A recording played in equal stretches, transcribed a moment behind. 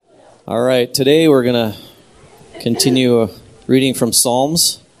All right, today we're going to continue reading from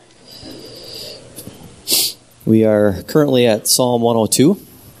Psalms. We are currently at Psalm 102.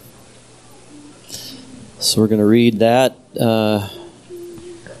 So we're going to read that.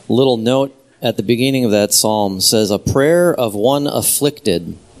 Little note at the beginning of that psalm says, "A prayer of one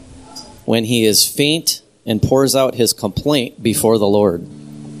afflicted when he is faint and pours out his complaint before the Lord."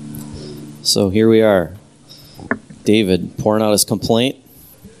 So here we are. David pouring out his complaint.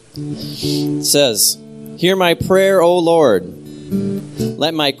 It says, "Hear my prayer, O Lord.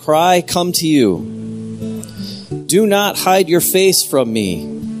 Let my cry come to you. Do not hide your face from me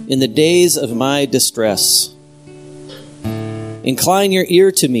in the days of my distress. Incline your ear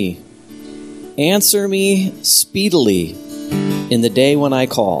to me. Answer me speedily in the day when I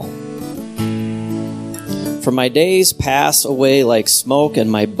call. For my days pass away like smoke, and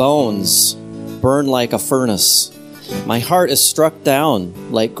my bones burn like a furnace. My heart is struck down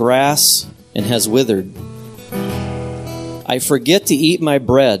like grass and has withered. I forget to eat my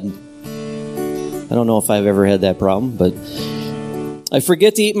bread." I don't know if I've ever had that problem, but "I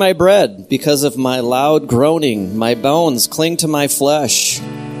forget to eat my bread because of my loud groaning. My bones cling to my flesh.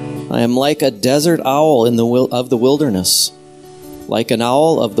 I am like a desert owl of the wilderness, like an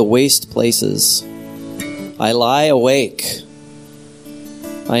owl of the waste places. I lie awake.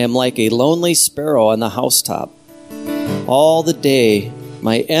 I am like a lonely sparrow on the housetop. All the day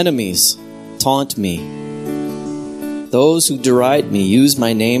my enemies taunt me. Those who deride me use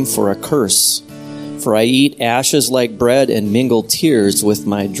my name for a curse, for I eat ashes like bread and mingle tears with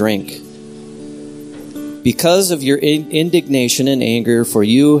my drink. Because of your indignation and anger, for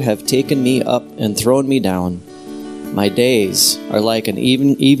you have taken me up and thrown me down. My days are like an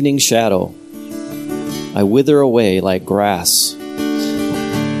evening shadow. I wither away like grass."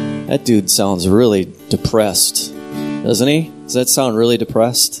 That dude sounds really depressed, doesn't he? Does that sound really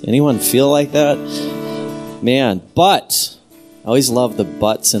depressed? Anyone feel like that? Man, but, I always love the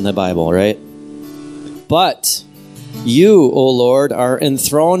buts in the Bible, right? "But you, O Lord, are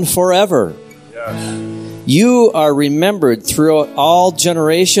enthroned forever. Yes. You are remembered throughout all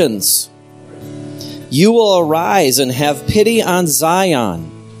generations. You will arise and have pity on Zion.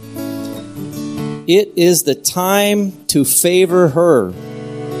 It is the time to favor her.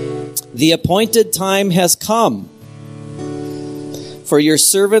 The appointed time has come. For your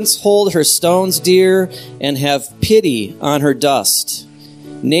servants hold her stones dear and have pity on her dust.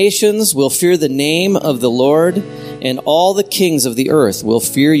 Nations will fear the name of the Lord, and all the kings of the earth will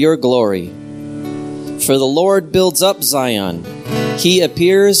fear your glory. For the Lord builds up Zion. He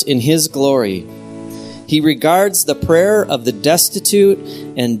appears in his glory. He regards the prayer of the destitute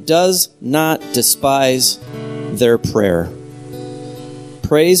and does not despise their prayer."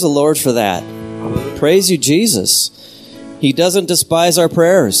 Praise the Lord for that. Praise you, Jesus. He doesn't despise our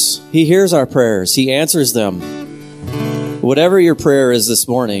prayers. He hears our prayers. He answers them. Whatever your prayer is this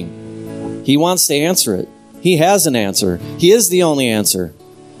morning, he wants to answer it. He has an answer. He is the only answer.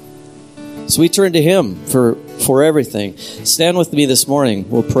 So we turn to him for everything. Stand with me this morning.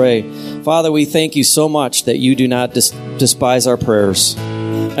 We'll pray. Father, we thank you so much that you do not despise our prayers.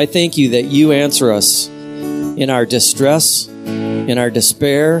 I thank you that you answer us in our distress, in our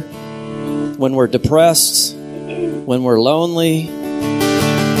despair, when we're depressed, when we're lonely.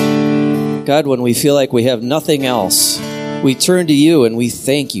 God, when we feel like we have nothing else, we turn to you and we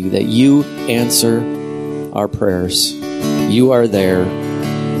thank you that you answer our prayers. You are there.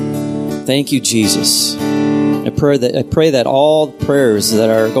 Thank you, Jesus. I pray that all prayers that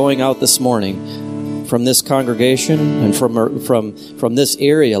are going out this morning from this congregation and from this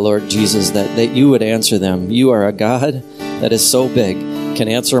area, Lord Jesus, that you would answer them. You are a God that is so big, can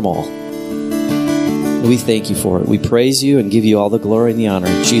answer them all. We thank you for it. We praise you and give you all the glory and the honor.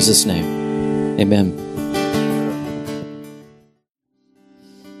 In Jesus' name, amen.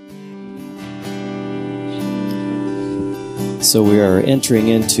 So we are entering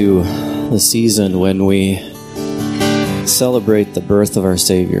into the season when we celebrate the birth of our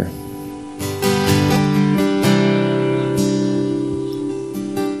Savior.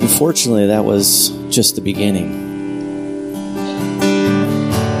 Unfortunately, that was just the beginning.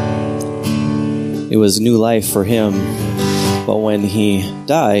 It was new life for him, but when he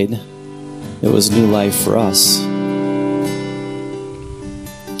died, it was new life for us.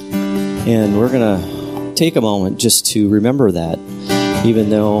 And we're going to take a moment just to remember that. Even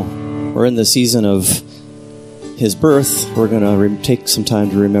though we're in the season of his birth, we're going to take some time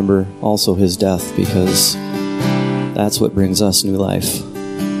to remember also his death, because that's what brings us new life.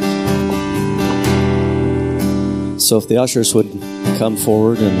 So if the ushers would come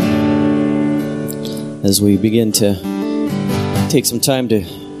forward, and as we begin to take some time to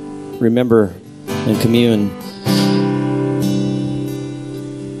remember and commune.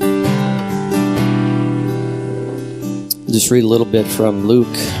 Just read a little bit from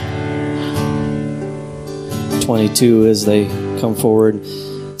Luke 22 as they come forward.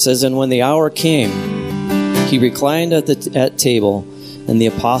 It says, "And when the hour came, he reclined at table, and the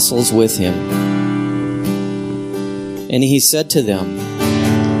apostles with him. And he said to them,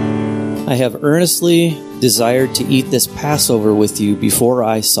 I have earnestly desired to eat this Passover with you before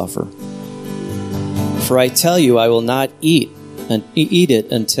I suffer. For I tell you, I will not eat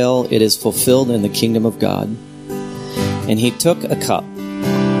it until it is fulfilled in the kingdom of God." And he took a cup.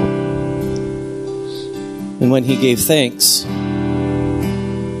 And when he gave thanks,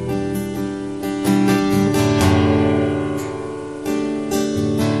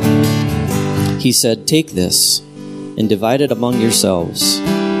 he said, "Take this and divide it among yourselves.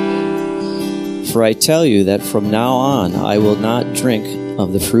 For I tell you that from now on I will not drink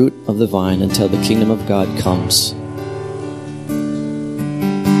of the fruit of the vine until the kingdom of God comes."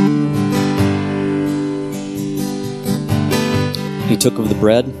 He took of the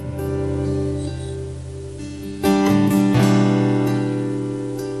bread,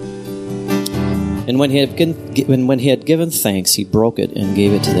 and when he had given thanks, he broke it and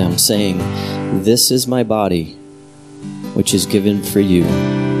gave it to them, saying, "This is my body, which is given for you.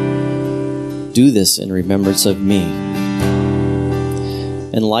 Do this in remembrance of me."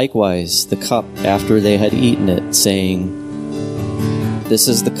 And likewise the cup after they had eaten it, saying, "This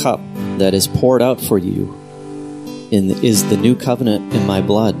is the cup that is poured out for you, is the new covenant in my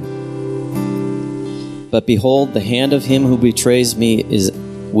blood. But behold, the hand of him who betrays me is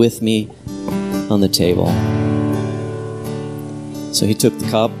with me on the table." So he took the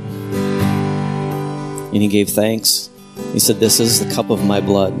cup and he gave thanks. He said, "This is the cup of my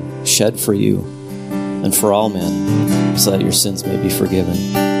blood, shed for you and for all men, so that your sins may be forgiven."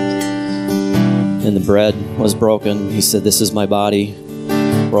 And the bread was broken. He said, "This is my body,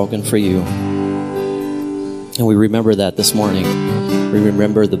 broken for you." And we remember that this morning. We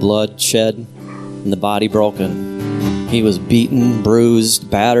remember the blood shed and the body broken. He was beaten, bruised,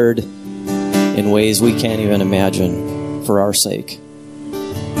 battered in ways we can't even imagine for our sake,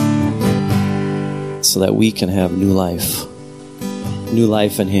 so that we can have new life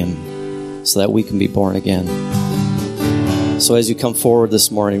in him, so that we can be born again. So as you come forward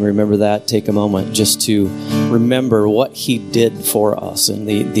this morning, remember that. Take a moment just to remember what he did for us and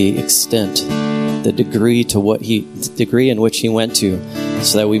the extent, the degree in which he went to,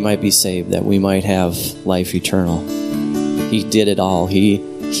 so that we might be saved, that we might have life eternal. He did it all. He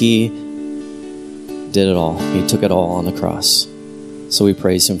did it all. He took it all on the cross. So we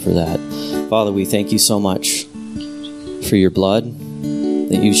praise him for that. Father, we thank you so much for your blood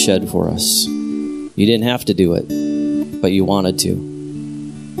that you shed for us. You didn't have to do it, but you wanted to.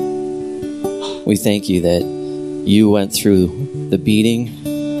 We thank you that you went through the beating,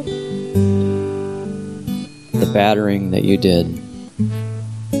 the battering that you did,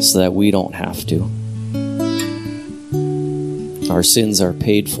 so that we don't have to. Our sins are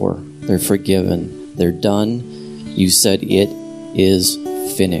paid for. They're forgiven. They're done. You said it is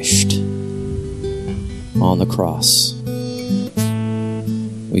finished on the cross.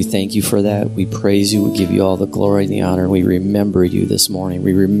 We thank you for that. We praise you. We give you all the glory and the honor. We remember you this morning.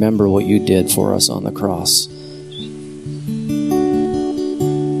 We remember what you did for us on the cross.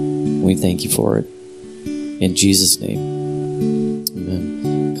 We thank you for it. In Jesus' name,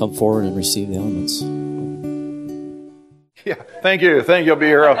 amen. Come forward and receive the elements. Yeah, thank you. I'll be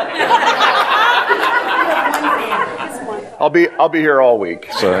here. I'll be here all week.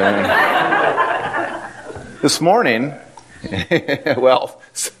 So this morning, well,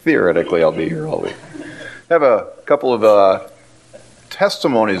 theoretically, I'll be here all week. I have a couple of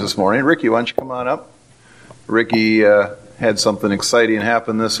testimonies this morning. Ricky, why don't you come on up? Ricky had something exciting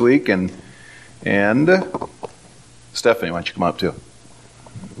happen this week, and Stephanie, why don't you come up too?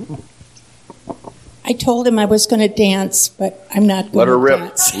 I told him I was going to dance, but I'm not going to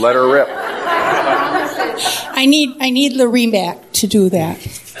dance. Let her rip. I need Lorene back to do that.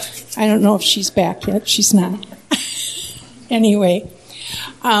 I don't know if she's back yet. She's not. Anyway,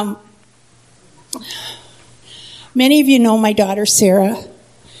 many of you know my daughter Sarah,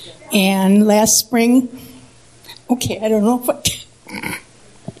 and last spring, I don't know if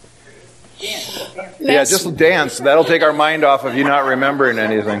yeah, just dance. That'll take our mind off of you not remembering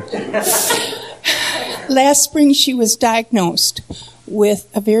anything. Last spring, she was diagnosed with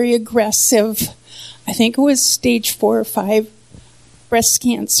a very aggressive, I think it was stage 4 or 5 breast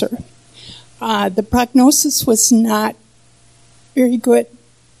cancer. The prognosis was not very good.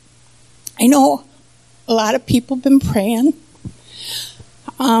 I know a lot of people have been praying.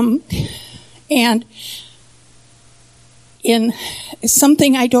 And in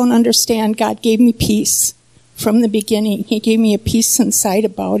something I don't understand, God gave me peace from the beginning. He gave me a peace inside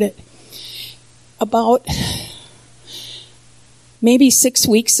about it. About maybe 6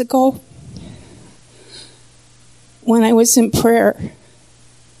 weeks ago, when I was in prayer,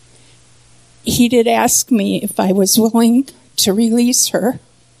 he did ask me if I was willing to release her.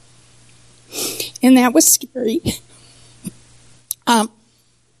 And that was scary. And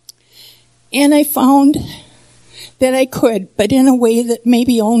I found that I could, but in a way that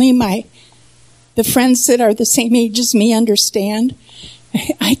maybe only the friends that are the same age as me understand.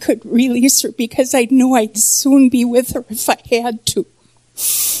 I could release her because I knew I'd soon be with her if I had to.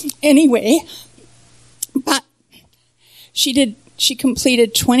 Anyway, but she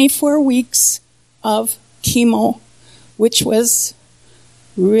completed 24 weeks of chemo, which was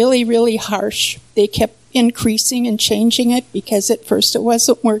really, really harsh. They kept increasing and changing it because at first it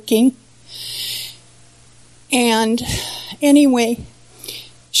wasn't working. And anyway,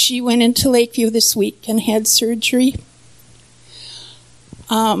 she went into Lakeview this week and had surgery.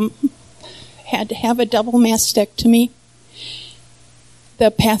 Had to have a double mastectomy.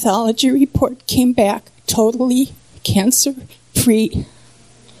 The pathology report came back totally cancer-free.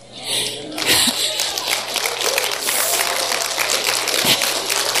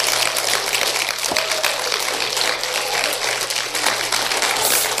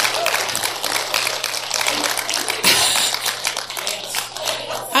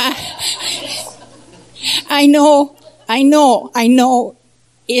 I know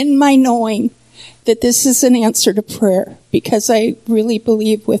in my knowing that this is an answer to prayer, because I really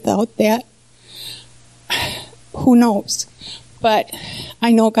believe without that, who knows? But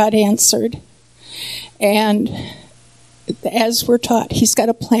I know God answered. And as we're taught, he's got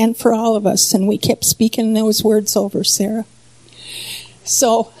a plan for all of us, and we kept speaking those words over Sarah.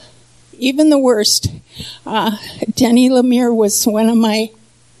 So even the worst, Denny Lemire was one of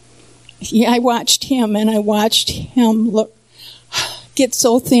I watched him, and I watched him get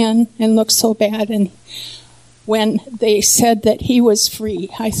so thin and look so bad. And when they said that he was free,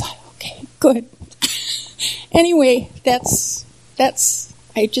 I thought, okay, good. Anyway,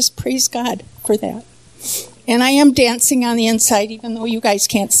 I just praise God for that. And I am dancing on the inside, even though you guys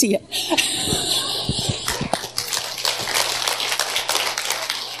can't see it.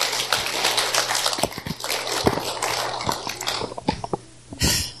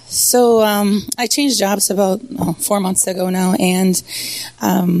 So I changed jobs about 4 months ago now, and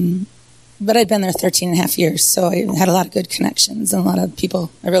but I'd been there 13 and a half years, so I had a lot of good connections and a lot of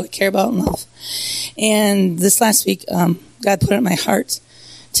people I really care about and love. And this last week, God put it in my heart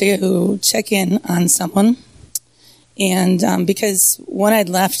to check in on someone, and because when I'd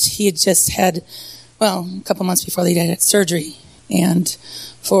left, he had just had, a couple months before he had surgery and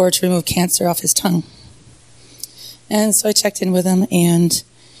to remove cancer off his tongue. And so I checked in with him, and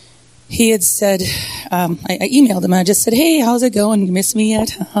he had said, I emailed him, and I just said, hey, how's it going? You miss me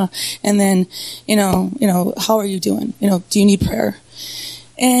yet? And then, how are you doing? Do you need prayer?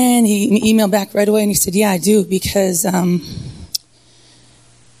 And he emailed back right away, and he said, yeah, I do, because I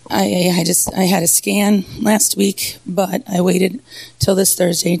had a scan last week, but I waited till this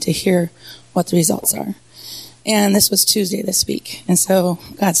Thursday to hear what the results are. And this was Tuesday this week. And so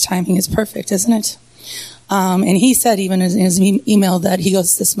God's timing is perfect, isn't it? And he said even in his email that he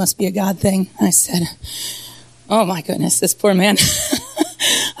goes, this must be a God thing. And I said, oh my goodness, this poor man.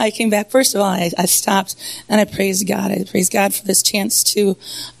 I came back. First of all, I stopped and I praised God. I praised God for this chance to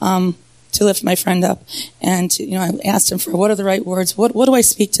lift my friend up. And I asked him for what are the right words? What do I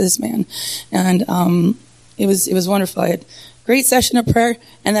speak to this man? And it was wonderful. I had a great session of prayer,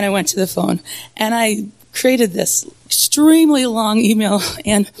 and then I went to the phone. And I created this extremely long email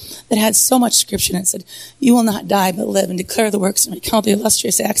and that had so much scripture in it. It said, you will not die but live and declare the works and recount the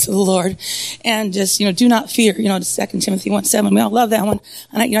illustrious acts of the Lord. And just, do not fear, 2 Timothy 1:7. We all love that one.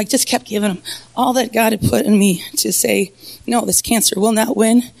 And I just kept giving him all that God had put in me to say, no, this cancer will not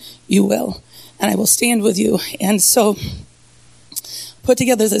win. You will. And I will stand with you. And so put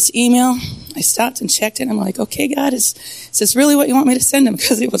together this email. I stopped and checked it. I'm like, okay, God, is this really what you want me to send him?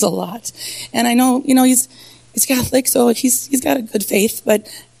 Because it was a lot. And I know, he's Catholic, so he's got a good faith, but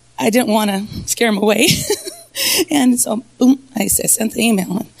I didn't want to scare him away. And so, boom, I sent the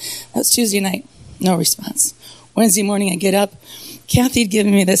email. And that was Tuesday night. No response. Wednesday morning, I get up. Kathy had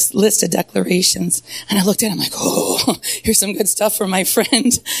given me this list of declarations, and I looked at it. I'm like, oh, here's some good stuff for my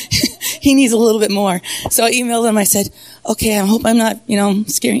friend. he needs a little bit more. So I emailed him. I said, okay, I hope I'm not,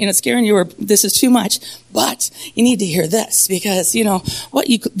 scaring you, or this is too much, but you need to hear this, because, what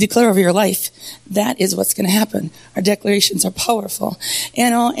you declare over your life, that is what's going to happen. Our declarations are powerful,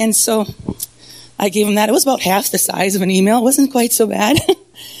 and so I gave him that. It was about half the size of an email. It wasn't quite so bad.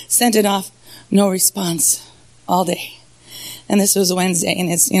 Sent it off. No response all day. And this was Wednesday, and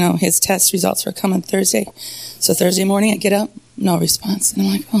his test results were coming Thursday. So Thursday morning I get up, no response. And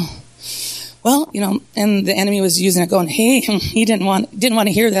I'm like, oh. Well, and the enemy was using it, going, hey, he didn't want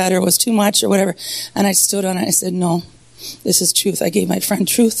to hear that, or it was too much, or whatever. And I stood on it. I said, no, this is truth. I gave my friend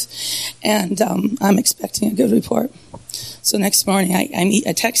truth, and I'm expecting a good report. So next morning I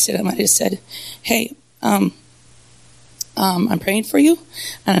texted him. I just said, hey, I'm praying for you,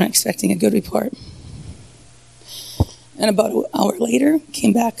 and I'm expecting a good report. And about an hour later,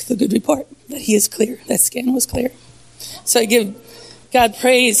 came back the good report that he is clear. That scan was clear. So I give God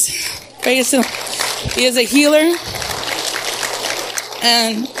praise. Praise him. He is a healer.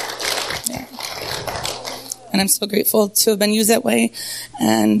 And I'm so grateful to have been used that way.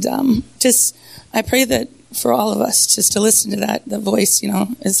 And I pray that for all of us, just to listen to that, the voice,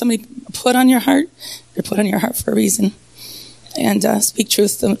 is somebody put on your heart? They're put on your heart for a reason. And speak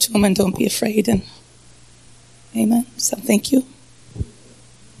truth to them, and don't be afraid. And amen. So thank you.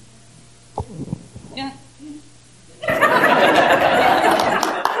 Yeah.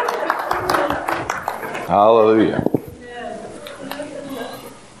 Hallelujah.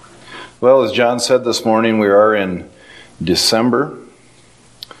 Well, as John said this morning, we are in December.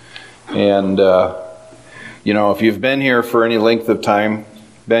 And, if you've been here for any length of time,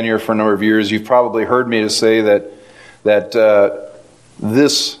 been here for a number of years, you've probably heard me to say that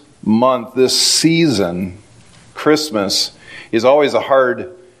this month, this season, Christmas, is always a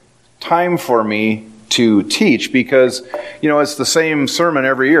hard time for me to teach, because, it's the same sermon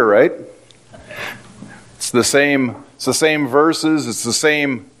every year, right? It's the same verses, it's the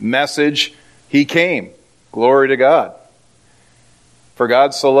same message. He came. Glory to God. For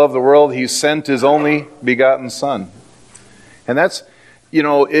God so loved the world, He sent His only begotten Son. And that's,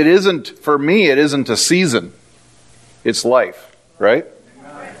 it isn't a season. It's life, right?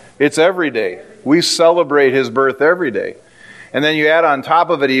 It's every day. We celebrate His birth every day. And then you add on top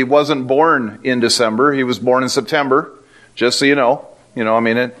of it, He wasn't born in December. He was born in September, just so you know. You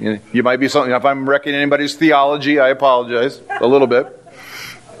might be something. If I'm wrecking anybody's theology, I apologize a little bit.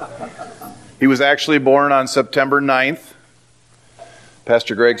 He was actually born on September 9th,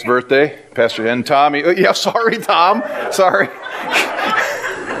 Pastor Greg's birthday. Pastor and Tommy. Yeah, sorry, Tom. Sorry.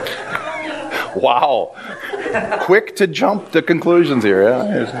 Wow. Quick to jump to conclusions here.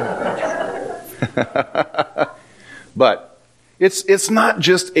 Yeah? But it's not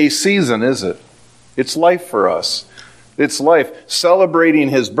just a season, is it? It's life for us. It's life. Celebrating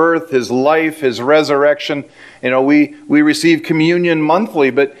His birth, His life, His resurrection. We receive communion monthly,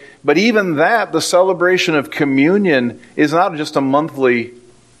 but even that, the celebration of communion, is not just a monthly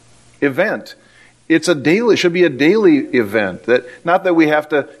event. It should be a daily event. Not that we have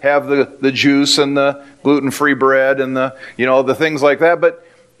to have the juice and the gluten-free bread and the things like that, but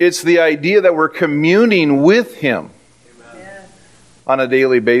it's the idea that we're communing with Him on a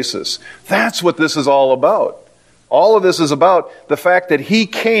daily basis. That's what this is all about. All of this is about the fact that He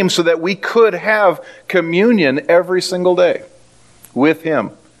came so that we could have communion every single day with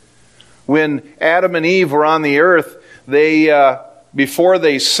Him. When Adam and Eve were on the earth, before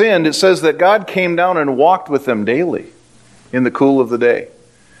they sinned, it says that God came down and walked with them daily in the cool of the day.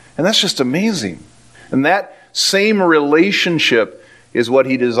 And that's just amazing. And that same relationship is what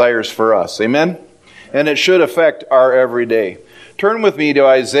He desires for us. Amen? And it should affect our everyday. Turn with me to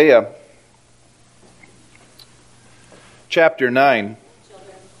Isaiah chapter 9.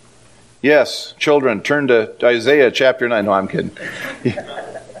 Yes, children, turn to Isaiah chapter 9. No, I'm kidding.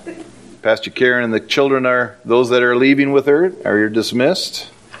 Pastor Karen and the children are those that are leaving with her. You're dismissed.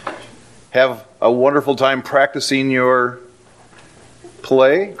 Have a wonderful time practicing your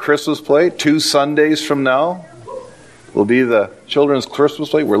play, Christmas play. 2 Sundays from now will be the children's Christmas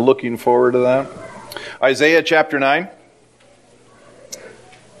play. We're looking forward to that. Isaiah chapter 9.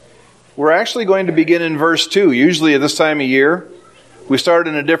 We're actually going to begin in verse 2. Usually at this time of year, we start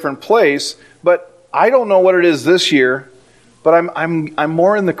in a different place, but I don't know what it is this year, but I'm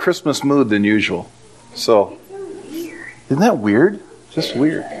more in the Christmas mood than usual. So, isn't that weird? Just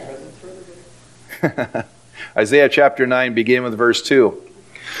weird. Isaiah chapter 9, begin with verse 2.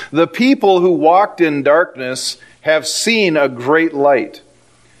 The people who walked in darkness have seen a great light.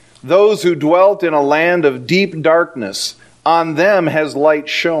 Those who dwelt in a land of deep darkness, on them has light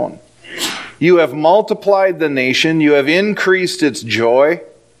shone. You have multiplied the nation. You have increased its joy.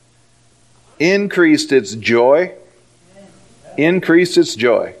 increased its joy. Increased its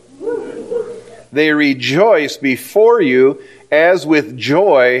joy. They rejoice before you as with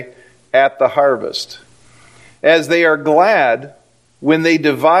joy at the harvest, as they are glad when they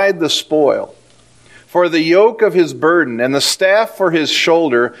divide the spoil. For the yoke of his burden and the staff for his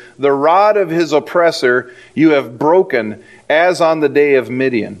shoulder, the rod of his oppressor, you have broken as on the day of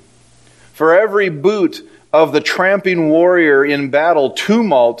Midian. For every boot of the tramping warrior in battle,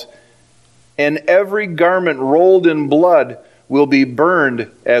 tumult, and every garment rolled in blood will be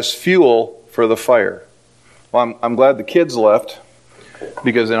burned as fuel for the fire. Well, I'm glad the kids left,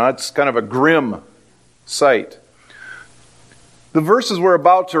 because it's kind of a grim sight. The verses we're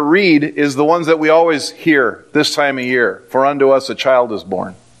about to read is the ones that we always hear this time of year. For unto us a child is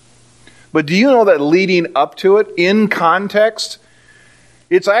born. But do you know that leading up to it, in context,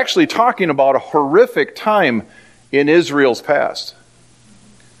 it's actually talking about a horrific time in Israel's past.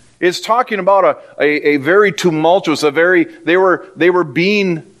 It's talking about a very tumultuous, they were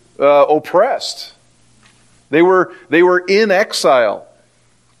being oppressed. They were in exile.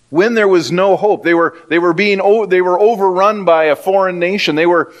 When there was no hope, they were overrun by a foreign nation. They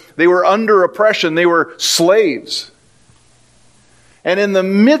were under oppression. They were slaves. And in the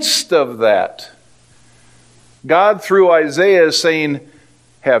midst of that, God through Isaiah is saying,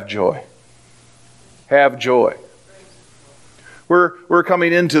 have joy. Have joy. We're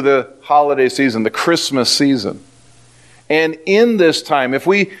coming into the holiday season, the Christmas season. And in this time, if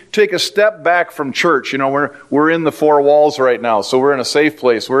we take a step back from church, we're in the four walls right now, so we're in a safe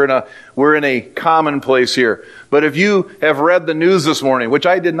place. We're in a common place here. But if you have read the news this morning, which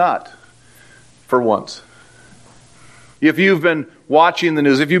I did not, for once, if you've been watching the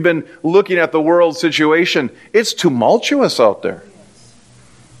news, if you've been looking at the world situation, it's tumultuous out there.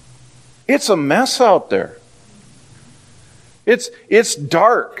 It's a mess out there. It's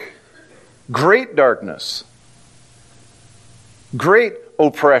dark, great darkness. Great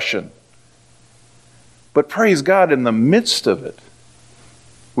oppression. But praise God, in the midst of it,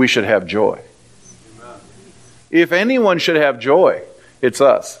 we should have joy. If anyone should have joy, it's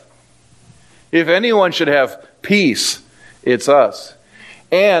us. If anyone should have peace, it's us.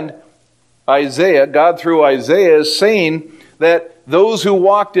 And Isaiah, God through Isaiah, is saying that those who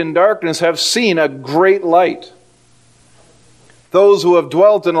walked in darkness have seen a great light. Those who have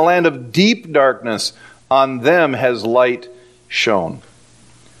dwelt in a land of deep darkness, on them has light shone.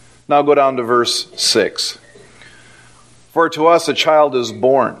 Now go down to verse 6. For to us a child is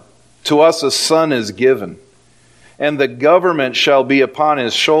born, to us a son is given, and the government shall be upon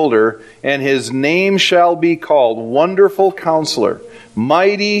his shoulder, and his name shall be called Wonderful Counselor,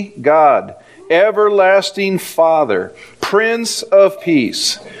 Mighty God, Everlasting Father, Prince of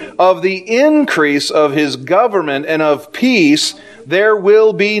Peace. Of the increase of his government and of peace there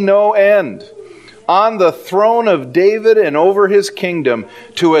will be no end. On the throne of David and over his kingdom,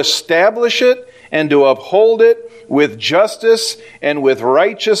 to establish it and to uphold it with justice and with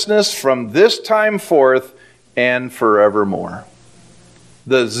righteousness from this time forth and forevermore.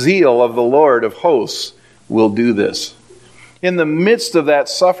 The zeal of the Lord of hosts will do this. In the midst of that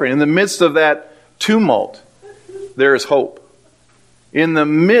suffering, in the midst of that tumult, there is hope. In the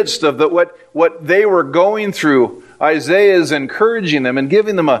midst of what they were going through, Isaiah is encouraging them and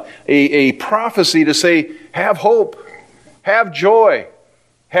giving them a prophecy to say, have hope, have joy,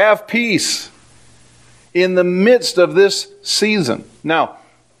 have peace in the midst of this season. Now,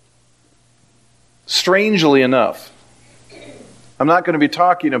 strangely enough, I'm not going to be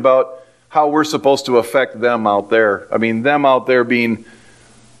talking about how we're supposed to affect them out there. I mean, them out there being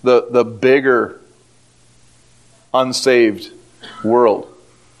the bigger unsaved world.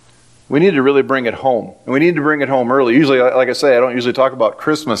 We need to really bring it home. And we need to bring it home early. Usually, like I say, I don't usually talk about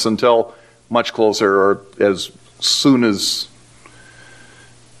Christmas until much closer, or as soon as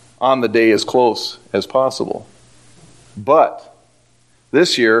on the day as close as possible. But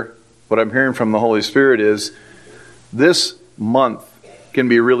this year, what I'm hearing from the Holy Spirit is this month can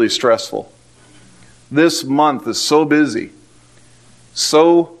be really stressful. This month is so busy,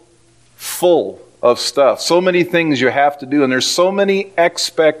 so full of stuff, so many things you have to do, and there's so many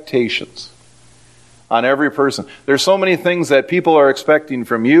expectations on every person. There's so many things that people are expecting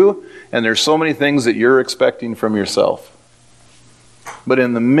from you, and there's so many things that you're expecting from yourself. But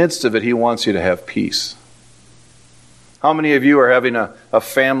in the midst of it, He wants you to have peace. How many of you are having a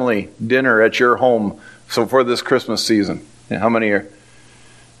family dinner at your home for this Christmas season? And how many are?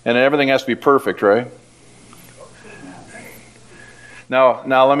 And everything has to be perfect, right? Now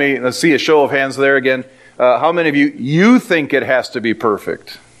let's see a show of hands there again. How many of you think it has to be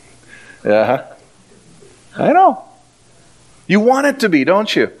perfect? Yeah, I know. You want it to be,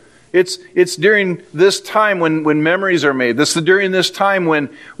 don't you? It's during this time when memories are made. This is during this time when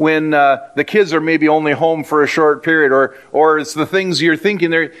the kids are maybe only home for a short period, or it's the things you're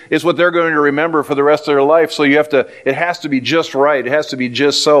thinking is what they're going to remember for the rest of their life. So it has to be just right. It has to be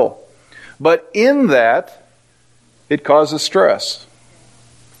just so. But in that, it causes stress.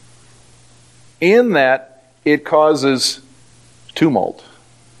 In that, it causes tumult.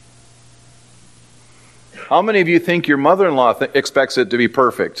 How many of you think your mother-in-law expects it to be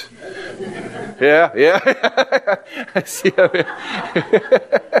perfect? Yeah. I see.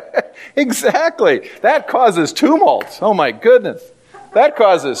 Exactly. That causes tumult. Oh my goodness. That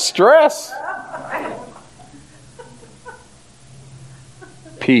causes stress.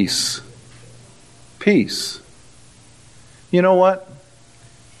 Peace. You know what?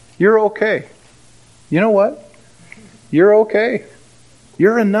 You're okay. You know what? You're okay.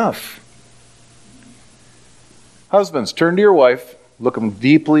 You're enough. Husbands, turn to your wife, look them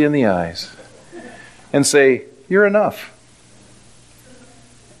deeply in the eyes, and say, "You're enough."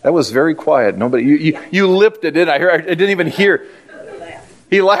 That was very quiet. Nobody, you lipped it, didn't I? I didn't even hear.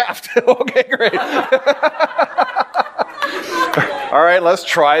 He laughed. Okay, great. All right, let's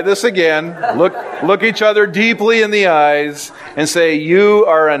try this again. Look each other deeply in the eyes and say, "You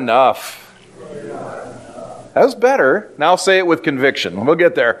are enough." That was better. Now say it with conviction. We'll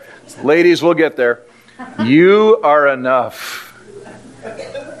get there. Ladies, we'll get there. You are enough.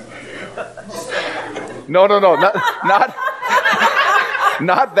 No,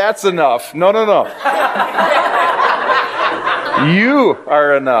 not that's enough. No. You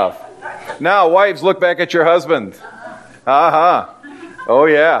are enough. Now, wives, look back at your husband. Oh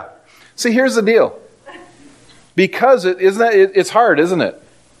yeah. See, here's the deal. Because it's hard, isn't it?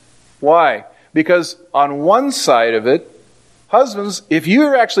 Why? Because on one side of it, husbands, if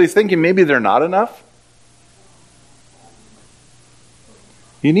you're actually thinking maybe they're not enough,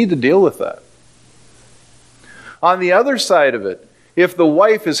 you need to deal with that. On the other side of it, if the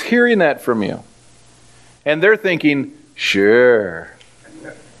wife is hearing that from you, and they're thinking, sure.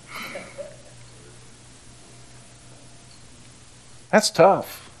 That's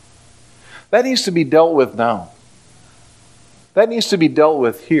tough. That needs to be dealt with now. That needs to be dealt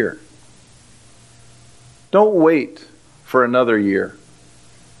with here. Don't wait for another year.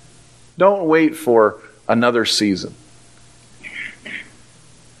 Don't wait for another season.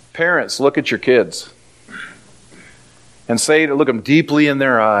 Parents, look at your kids and look them deeply in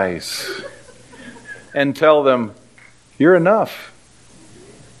their eyes and tell them, "You're enough.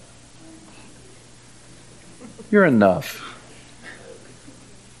 You're enough.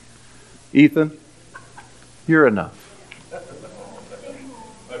 Ethan, you're enough."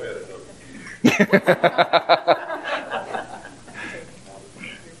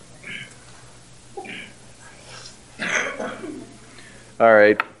 All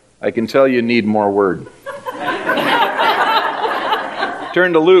right. I can tell you need more word.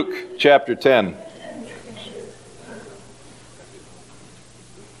 Turn to Luke chapter 10.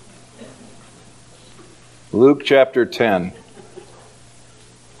 Luke chapter 10.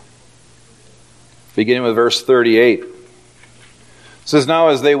 Beginning with verse 38. It says, "Now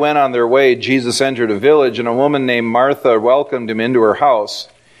as they went on their way, Jesus entered a village, and a woman named Martha welcomed him into her house.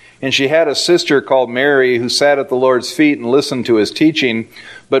 And she had a sister called Mary who sat at the Lord's feet and listened to his teaching.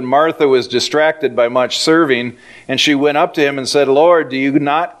 But Martha was distracted by much serving, and she went up to him and said, 'Lord, do you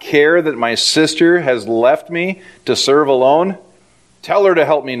not care that my sister has left me to serve alone? Tell her to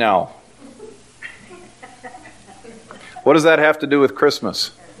help me now.'" What does that have to do with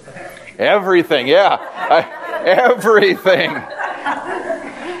Christmas? Everything, yeah. Everything.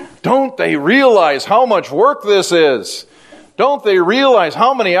 Don't they realize how much work this is? Don't they realize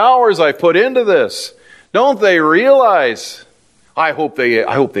how many hours I've put into this? Don't they realize? I hope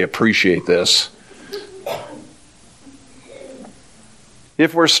they appreciate this.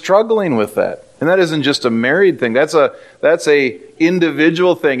 If we're struggling with that, and that isn't just a married thing, that's a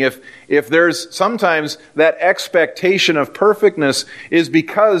individual thing. If there's sometimes that expectation of perfectness is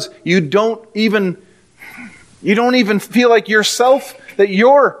because you don't even feel like yourself that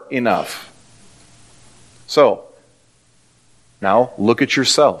you're enough. So, now look at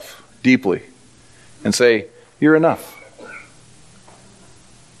yourself deeply and say, "You're enough.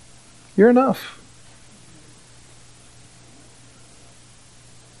 You're enough."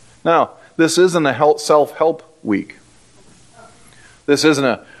 Now, this isn't a self-help week. This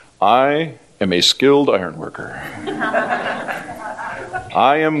isn't I am a skilled iron worker.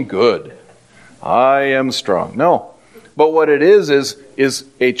 I am good. I am strong. No. But what it is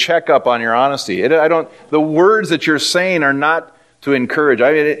a checkup on your honesty. The words that you're saying are not to encourage.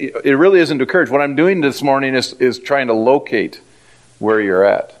 I mean, it really isn't to encourage. What I'm doing this morning is trying to locate where you're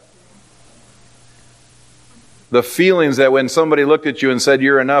at. The feelings that when somebody looked at you and said,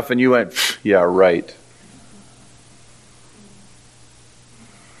 "You're enough," and you went, "Yeah, right."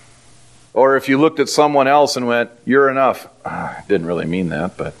 Or if you looked at someone else and went, "You're enough." I didn't really mean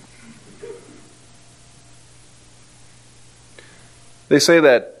that, but... They say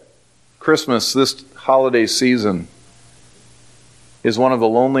that Christmas, this holiday season, is one of the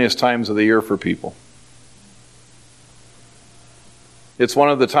loneliest times of the year for people. It's one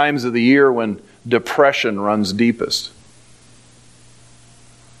of the times of the year when depression runs deepest.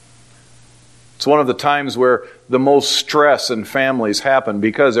 It's one of the times where the most stress in families happen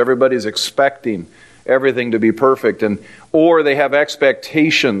because everybody's expecting everything to be perfect, or they have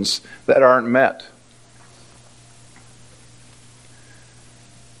expectations that aren't met.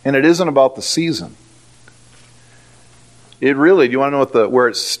 And it isn't about the season. It really, do you want to know where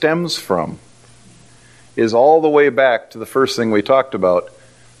it stems from? Is all the way back to the first thing we talked about,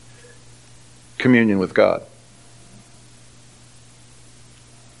 communion with God.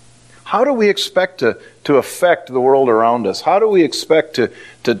 How do we expect to affect the world around us? How do we expect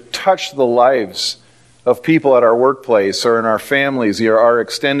to touch the lives of people at our workplace or in our families, or our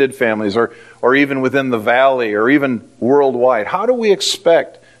extended families, or even within the valley, or even worldwide? How do we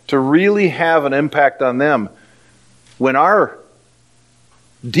expect to really have an impact on them when our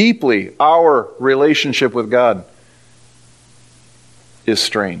relationship with God is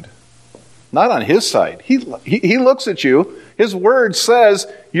strained? Not on His side. He looks at you. His word says,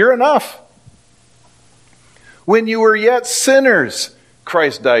 "You're enough." When you were yet sinners,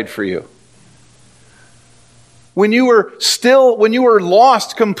 Christ died for you. When you were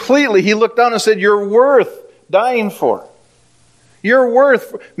lost completely, He looked down and said, "You're worth dying for. You're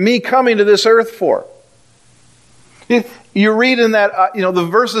worth me coming to this earth for." You read in that, the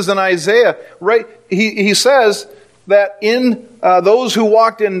verses in Isaiah, right? He says that in those who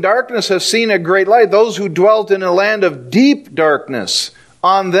walked in darkness have seen a great light. Those who dwelt in a land of deep darkness,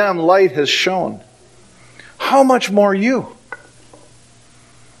 on them light has shone. How much more you?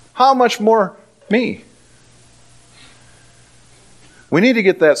 How much more me? We need to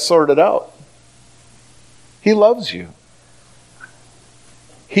get that sorted out. He loves you.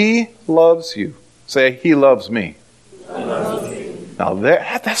 He loves you. Say, "He loves me." Now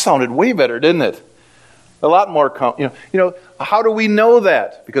that sounded way better, didn't it? A lot more. How do we know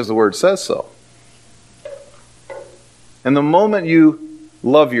that? Because the Word says so. And the moment you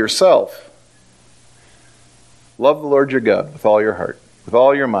love yourself, love the Lord your God with all your heart, with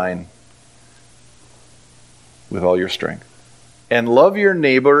all your mind, with all your strength, and love your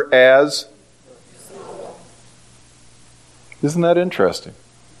neighbor as. Isn't that interesting?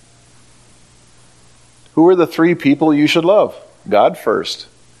 Who are the three people you should love? God first,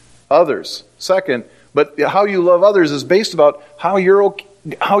 others second, but how you love others is based about how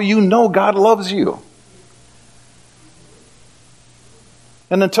you know God loves you.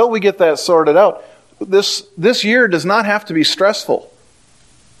 And until we get that sorted out, this year does not have to be stressful.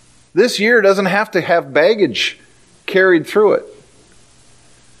 This year doesn't have to have baggage carried through it.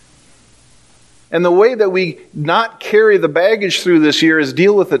 And the way that we not carry the baggage through this year is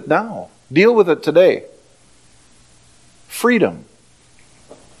deal with it now. Deal with it today. Freedom.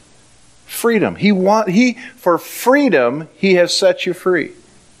 Freedom. For freedom, He has set you free.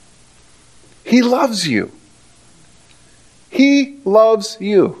 He loves you. He loves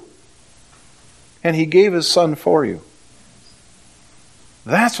you. And He gave His Son for you.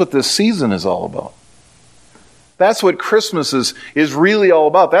 That's what this season is all about. That's what Christmas is really all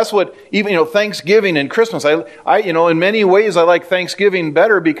about. That's what even Thanksgiving and Christmas. I in many ways I like Thanksgiving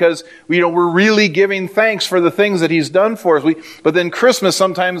better because we're really giving thanks for the things that He's done for us. But then Christmas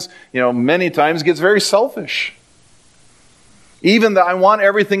sometimes, many times gets very selfish. Even that I want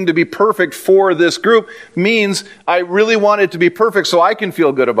everything to be perfect for this group means I really want it to be perfect so I can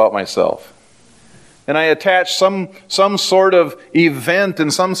feel good about myself. And I attach some sort of event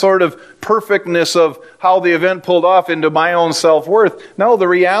and some sort of perfectness of how the event pulled off into my own self-worth. No, the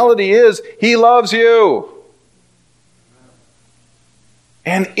reality is He loves you.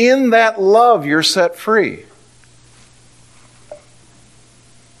 And in that love, you're set free.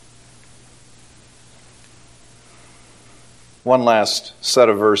 One last set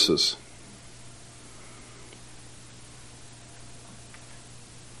of verses.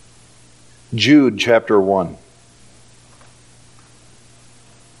 Jude chapter 1.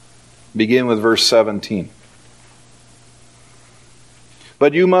 Begin with verse 17.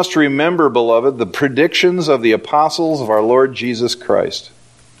 But you must remember, beloved, the predictions of the apostles of our Lord Jesus Christ.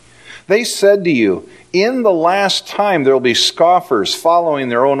 They said to you, in the last time there will be scoffers following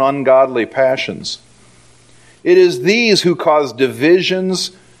their own ungodly passions. It is these who cause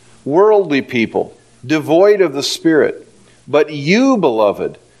divisions, worldly people, devoid of the Spirit. But you,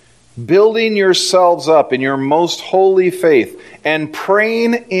 beloved, building yourselves up in your most holy faith and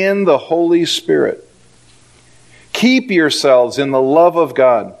praying in the Holy Spirit. Keep yourselves in the love of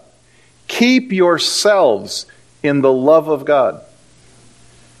God. Keep yourselves in the love of God.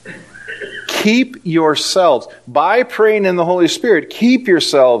 Keep yourselves. By praying in the Holy Spirit, keep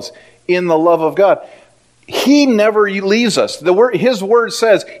yourselves in the love of God. He never leaves us. His word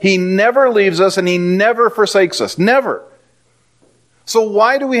says He never leaves us and He never forsakes us. Never. So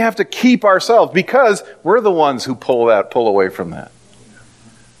why do we have to keep ourselves? Because we're the ones who pull away from that.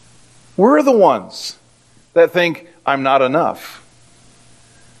 We're the ones that think, I'm not enough.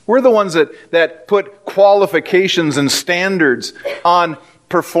 We're the ones that put qualifications and standards on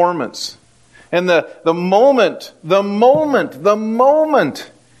performance. And the moment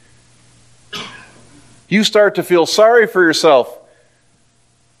you start to feel sorry for yourself,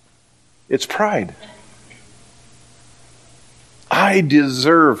 it's pride. I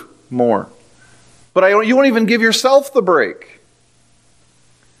deserve more. But you won't even give yourself the break.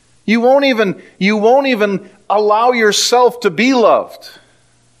 You won't even allow yourself to be loved.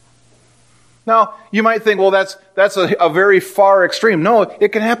 Now, you might think, well, that's a very far extreme. No, it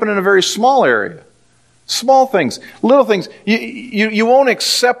can happen in a very small area. Small things, little things. You won't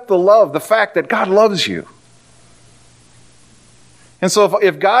accept the love, the fact that God loves you. And so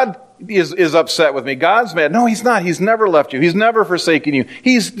if God is upset with me, God's mad. No, He's not. He's never left you. He's never forsaken you.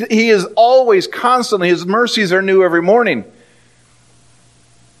 He is always, constantly. His mercies are new every morning.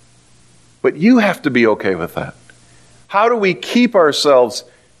 But you have to be okay with that. How do we keep ourselves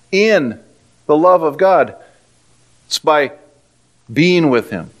in the love of God? It's by being with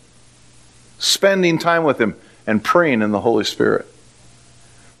Him, spending time with Him, and praying in the Holy Spirit.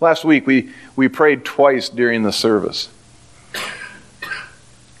 Last week we prayed twice during the service.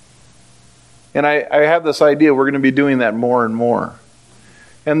 And I have this idea we're going to be doing that more and more.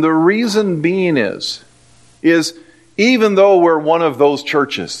 And the reason being is even though we're one of those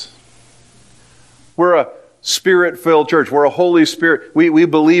churches, we're a Spirit-filled church. We're a Holy Spirit. We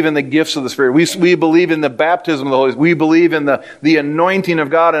believe in the gifts of the Spirit. We believe in the baptism of the Holy Spirit. We believe in the anointing of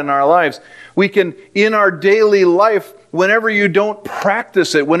God in our lives. We can, in our daily life, whenever you don't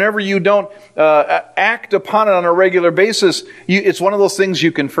practice it, whenever you don't act upon it on a regular basis, it's one of those things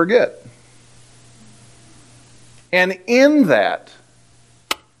you can forget. And in that,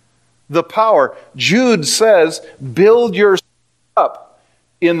 the power, Jude says, build yourself up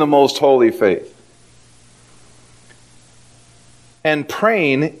in the most holy faith. And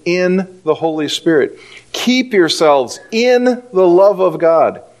praying in the Holy Spirit. Keep yourselves in the love of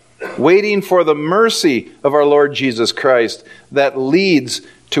God, waiting for the mercy of our Lord Jesus Christ that leads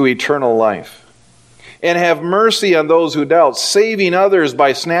to eternal life. And have mercy on those who doubt, saving others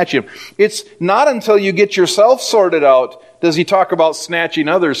by snatching them. It's not until you get yourself sorted out does he talk about snatching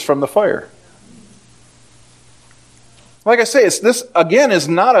others from the fire. Like I say, this, again, is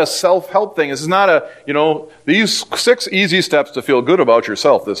not a self-help thing. This is not these 6 easy steps to feel good about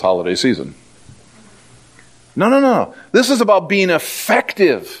yourself this holiday season. No. This is about being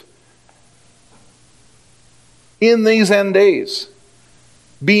effective in these end days.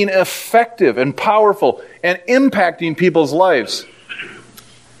 Being effective and powerful and impacting people's lives.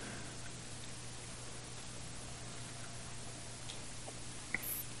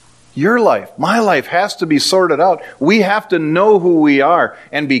 Your life, my life has to be sorted out. We have to know who we are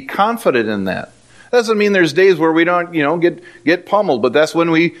and be confident in that. Doesn't mean there's days where we don't, get pummeled, but that's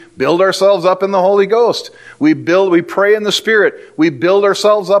when we build ourselves up in the Holy Ghost. We pray in the Spirit. We build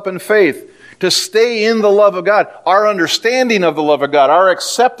ourselves up in faith to stay in the love of God, our understanding of the love of God, our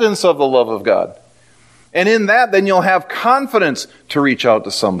acceptance of the love of God. And in that, then you'll have confidence to reach out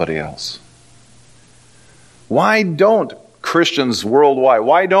to somebody else. Why don't Christians worldwide,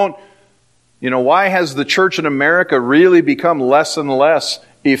 why has the church in America really become less and less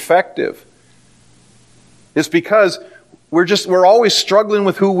effective? It's because we're always struggling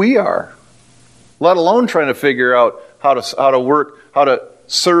with who we are, let alone trying to figure out how to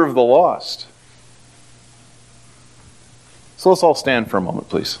serve the lost. So let's all stand for a moment,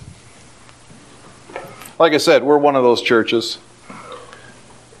 please. Like I said, we're one of those churches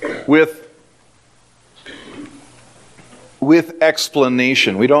with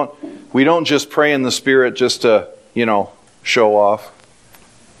explanation. We don't just pray in the Spirit just to, show off.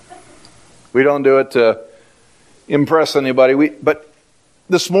 We don't do it to impress anybody. But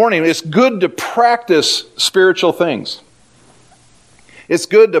this morning, it's good to practice spiritual things. It's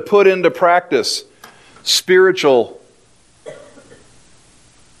good to put into practice spiritual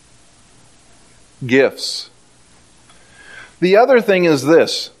gifts. The other thing is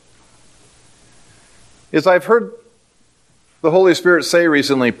this. is I've heard the Holy Spirit say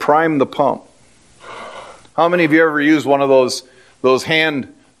recently, prime the pump. How many of you ever used one of those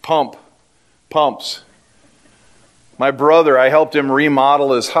hand pumps? My brother, I helped him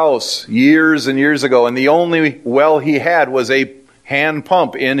remodel his house years and years ago, and the only well he had was a hand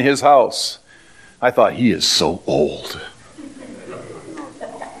pump in his house. I thought, he is so old.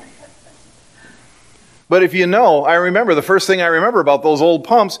 But if you know, I remember, the first thing I remember about those old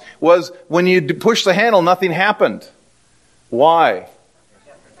pumps was when you push the handle, nothing happened. Why?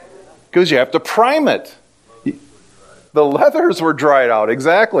 Because you have to prime it. The leathers were dried out,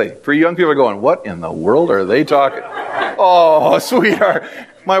 exactly. For young people are going, what in the world are they talking? Oh, sweetheart.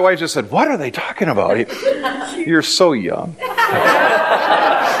 My wife just said, what are they talking about? You're so young.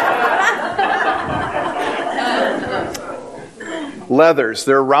 Leathers,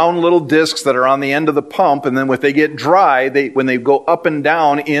 they're round little discs that are on the end of the pump, and then when they get dry, when they go up and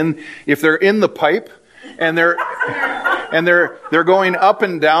down if they're in the pipe, and they're going up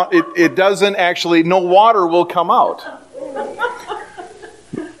and down, it doesn't actually, no water will come out.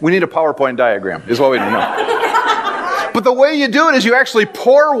 We need a PowerPoint diagram, is what we need to know. But the way you do it is you actually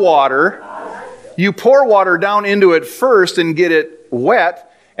pour water. You pour water down into it first and get it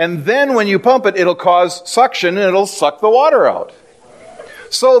wet, and then when you pump it, it'll cause suction and it'll suck the water out.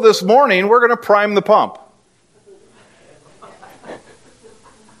 So this morning, we're going to prime the pump.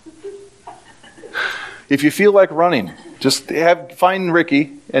 If you feel like running, just find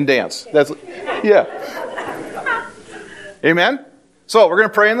Ricky and dance. Yeah. Amen? So we're going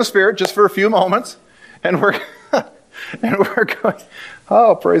to pray in the Spirit just for a few moments, and we're going,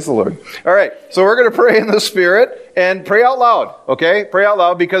 oh, praise the Lord. All right, so we're going to pray in the Spirit and pray out loud, okay? Pray out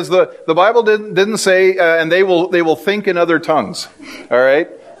loud, because the Bible didn't say, and they will think in other tongues, all right?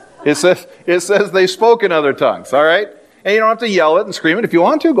 It says they spoke in other tongues, all right? And you don't have to yell it and scream it. If you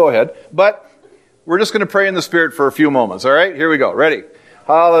want to, go ahead. But we're just going to pray in the Spirit for a few moments, all right? Here we go. Ready?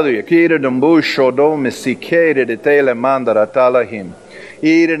 Hallelujah. Kira dumbusho do misikere de tele mandara talahim.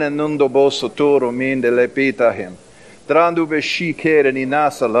 Ire nundo boso toro minde lepitahim. Drandu beshikere ni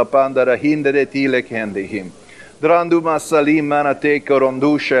nasa la pandara hindere tile kendihim. Drandu masalim manate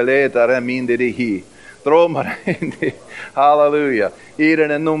korondusha leta reminde hi. Hallelujah.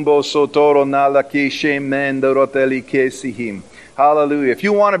 Hallelujah. If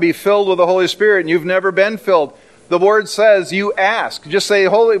you want to be filled with the Holy Spirit and you've never been filled, the Word says you ask. Just say,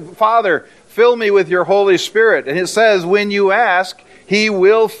 Holy Father, fill me with your Holy Spirit. And it says when you ask, He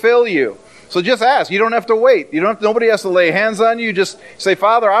will fill you. So just ask. You don't have to wait. Nobody has to lay hands on you. Just say,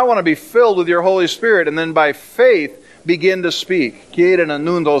 Father, I want to be filled with your Holy Spirit. And then by faith, begin to speak. Before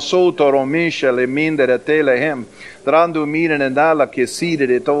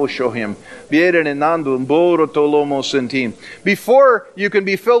you can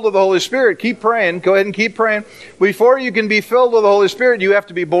be filled with the Holy Spirit, keep praying. Go ahead and keep praying. Before you can be filled with the Holy Spirit, you have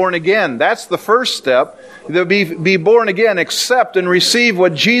to be born again. That's the first step. Be born again. Accept and receive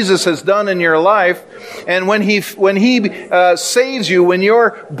what Jesus has done in your life. And when He saves you, when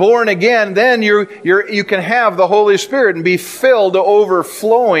you're born again, then you can have the Holy Spirit and be filled to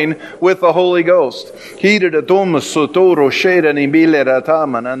overflowing with the Holy Ghost. Sotoro sheda ni bile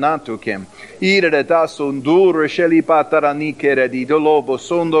ratama na natukem. Ire da sunduro sheli patarani keredi dolobo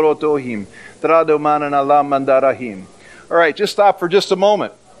sondoro tohim. Trado manana lamandarahim. All right, just stop for just a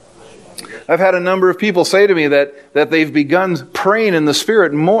moment. I've had a number of people say to me that they've begun praying in the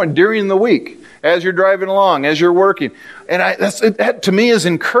Spirit more during the week, as you're driving along, as you're working. And that to me is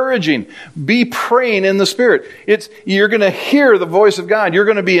encouraging. Be praying in the Spirit. You're going to hear the voice of God. You're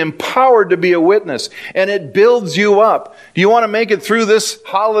going to be empowered to be a witness. And it builds you up. Do you want to make it through this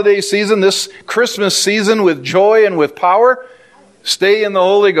holiday season, this Christmas season with joy and with power? Stay in the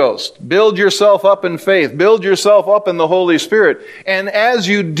Holy Ghost. Build yourself up in faith. Build yourself up in the Holy Spirit. And as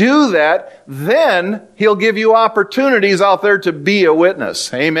you do that, then He'll give you opportunities out there to be a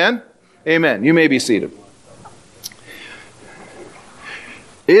witness. Amen? Amen. You may be seated.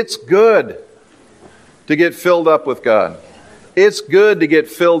 It's good to get filled up with God. It's good to get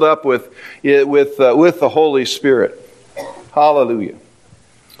filled up with the Holy Spirit. Hallelujah.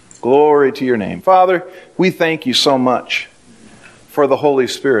 Glory to your name. Father, we thank you so much for the Holy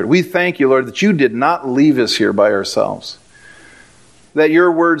Spirit. We thank you, Lord, that you did not leave us here by ourselves. That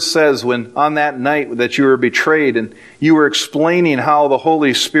your word says when on that night that you were betrayed and you were explaining how the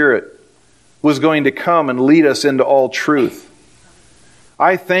Holy Spirit was going to come and lead us into all truth.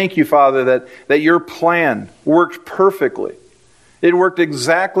 I thank you, Father, that your plan worked perfectly. It worked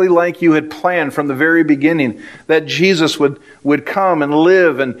exactly like you had planned from the very beginning, that Jesus would come and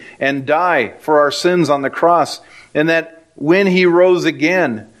live and die for our sins on the cross, and that when He rose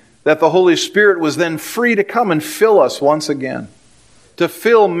again, that the Holy Spirit was then free to come and fill us once again, to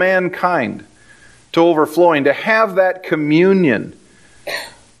fill mankind to overflowing, to have that communion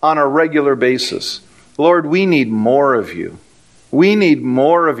on a regular basis. Lord, we need more of you. We need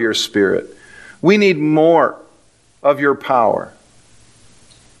more of your Spirit. We need more of your power.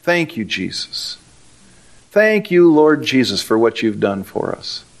 Thank you, Jesus. Thank you, Lord Jesus, for what you've done for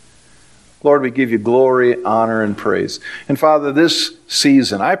us. Lord, we give you glory, honor, and praise. And Father, this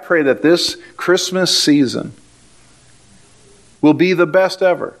season, I pray that this Christmas season will be the best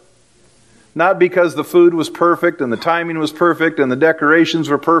ever. Not because the food was perfect and the timing was perfect and the decorations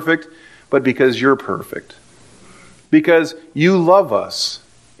were perfect, but because you're perfect. Because you love us.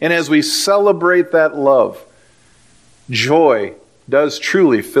 And as we celebrate that love, joy does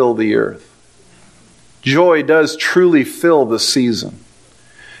truly fill the earth. Joy does truly fill the season.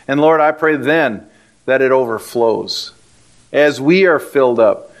 And Lord, I pray then that it overflows. As we are filled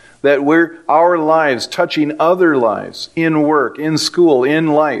up, that our lives touching other lives in work, in school, in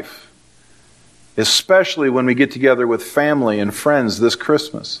life, especially when we get together with family and friends this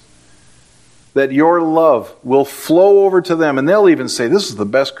Christmas, that your love will flow over to them and they'll even say, this is the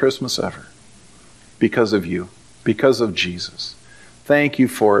best Christmas ever because of you, because of Jesus. Thank you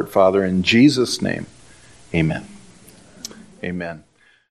for it, Father. In Jesus' name, amen. Amen.